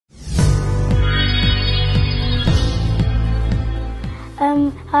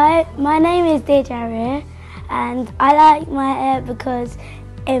Hi, my name is Adejare and I like my hair because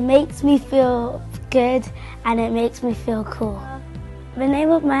it makes me feel good and it makes me feel cool. The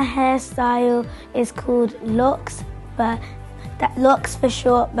name of my hairstyle is called Locs, but that Locs for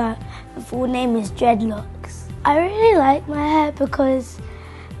short, but the full name is Dreadlocs. I really like my hair because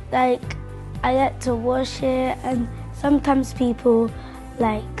I get to wash it, and sometimes people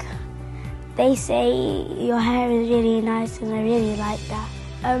they say your hair is really nice, and I really like that.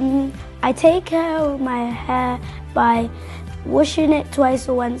 I take care of my hair by washing it twice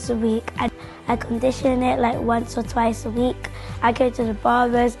or once a week, and I condition it like once or twice a week. I go to the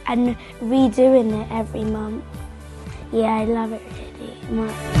barbers and redoing it every month. Yeah, I love it really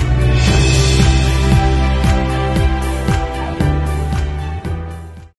much.